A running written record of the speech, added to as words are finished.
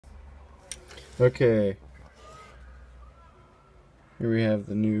Okay, here we have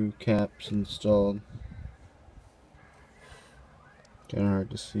the new caps installed. Kind of hard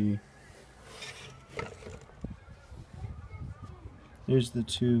to see. Here's the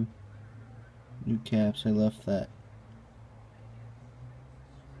two new caps. I left that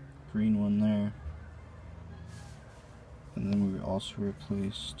green one there. And then we also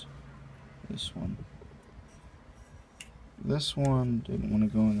replaced this one. This one didn't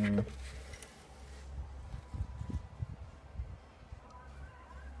want to go in there.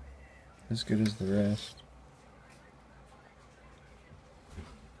 As good as the rest.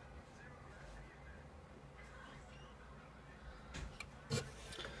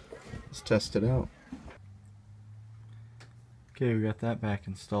 Let's test it out. Okay, we got that back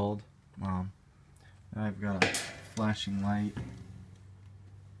installed. Now I've got a flashing light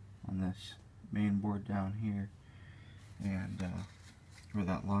on this main board down here, and or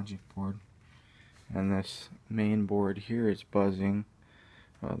that logic board, and this main board here is buzzing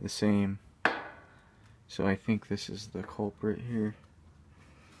the same. So I think this is the culprit here.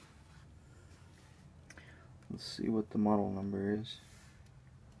 Let's see what the model number is.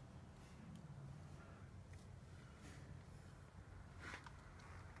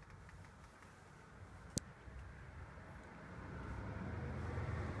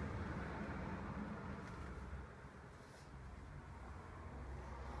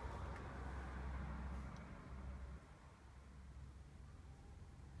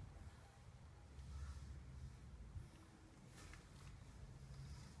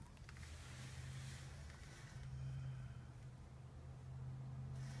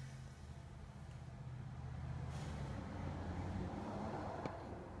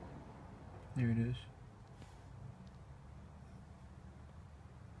 There it is.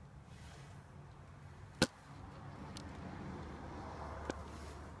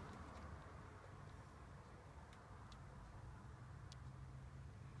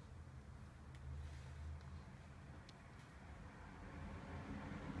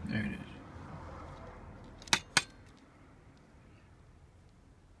 There it is.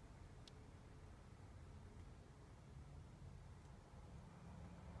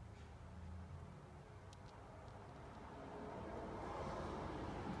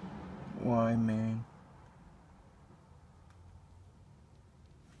 Why, man?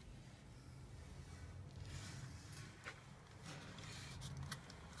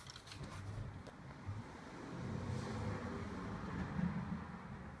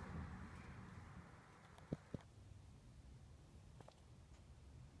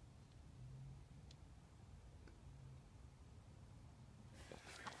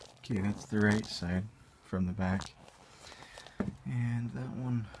 Okay, that's the right side from the back. And that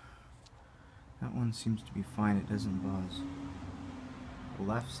one seems to be fine, it doesn't buzz. The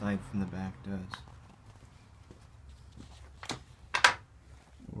left side from the back does.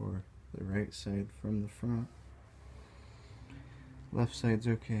 Or the right side from the front. Left side's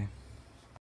okay.